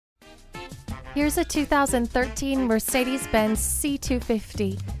Here's a 2013 Mercedes-Benz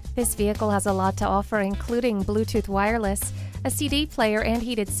C250. This vehicle has a lot to offer, including Bluetooth wireless, a CD player, and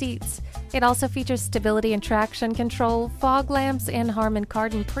heated seats. It also features stability and traction control, fog lamps, and Harman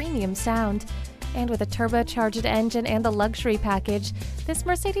Kardon premium sound. And with a turbocharged engine and the luxury package, this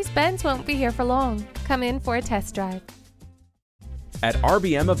Mercedes-Benz won't be here for long. Come in for a test drive. At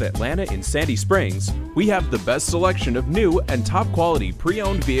RBM of Atlanta in Sandy Springs, we have the best selection of new and top-quality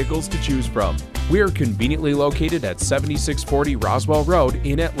pre-owned vehicles to choose from. We are conveniently located at 7640 Roswell Road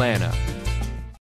in Atlanta.